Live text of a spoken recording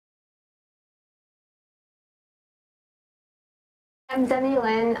I'm Denny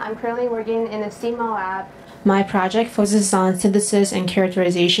Lin. I'm currently working in the CMO lab. My project focuses on synthesis and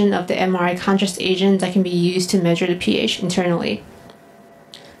characterization of the MRI contrast agent that can be used to measure the pH internally.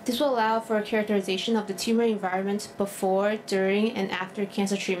 This will allow for characterization of the tumor environment before, during, and after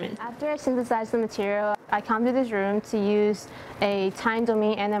cancer treatment. After I synthesize the material, I come to this room to use a time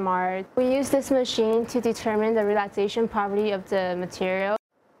domain NMR. We use this machine to determine the relaxation property of the material.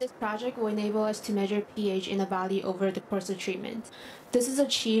 This project will enable us to measure pH in the body over the course of treatment. This is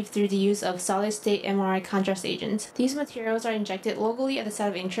achieved through the use of solid-state MRI contrast agents. These materials are injected locally at the site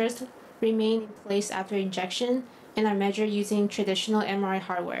of interest, remain in place after injection, and are measured using traditional MRI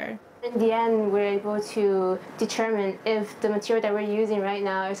hardware. In the end, we're able to determine if the material that we're using right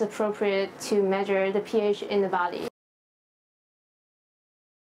now is appropriate to measure the pH in the body.